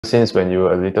Since when you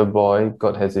were a little boy,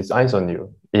 God has His eyes on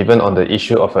you. Even on the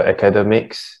issue of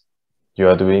academics, you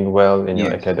are doing well in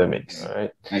your academics,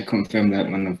 right? I confirm that,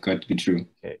 man of God, to be true.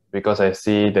 Okay. Because I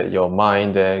see that your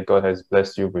mind there, God has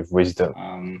blessed you with wisdom.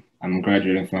 I'm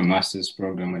graduating from a master's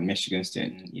program at Michigan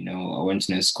State. You know, I went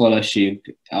on a scholarship.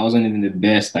 I wasn't even the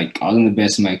best, I wasn't the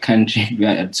best in my country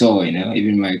at all, you know,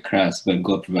 even my class, but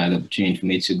God provided the opportunity for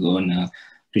me to go on a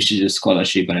prestigious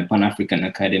scholarship at a Pan-African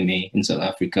Academy in South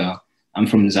Africa. I'm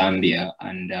from Zambia,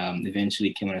 and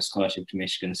eventually came on a scholarship to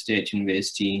Michigan State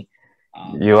University.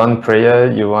 You want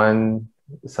prayer, you want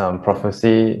some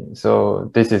prophecy,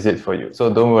 so this is it for you.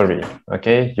 So don't worry,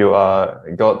 okay? You are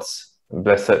God's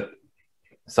blessed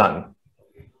son.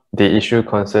 The issue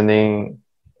concerning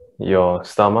your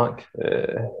stomach,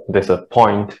 there's a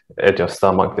point at your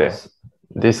stomach there.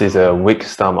 This is a weak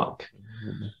stomach.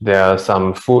 There are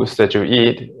some foods that you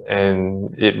eat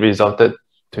and it resulted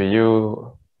to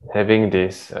you having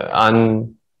these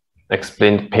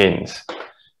unexplained pains,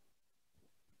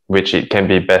 which it can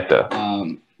be better.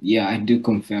 Yeah, I do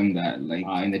confirm that, like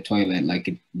in the toilet, like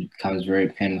it becomes very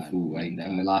painful, like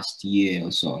in the last year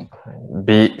or so.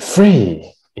 Be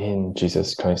free in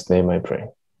Jesus Christ's name, I pray.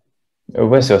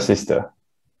 Where's your sister?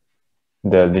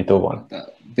 The little one.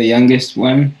 The youngest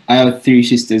one? I have 3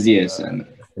 sisters, yes.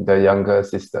 The younger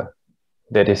sister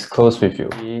that is close with you.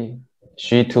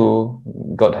 She too,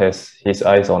 God has His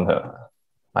eyes on her.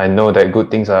 I know that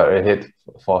good things are ahead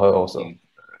for her also.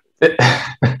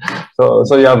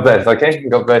 So you are blessed, okay?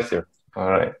 God bless you. All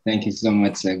right. Thank you so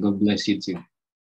much, sir. God bless you too.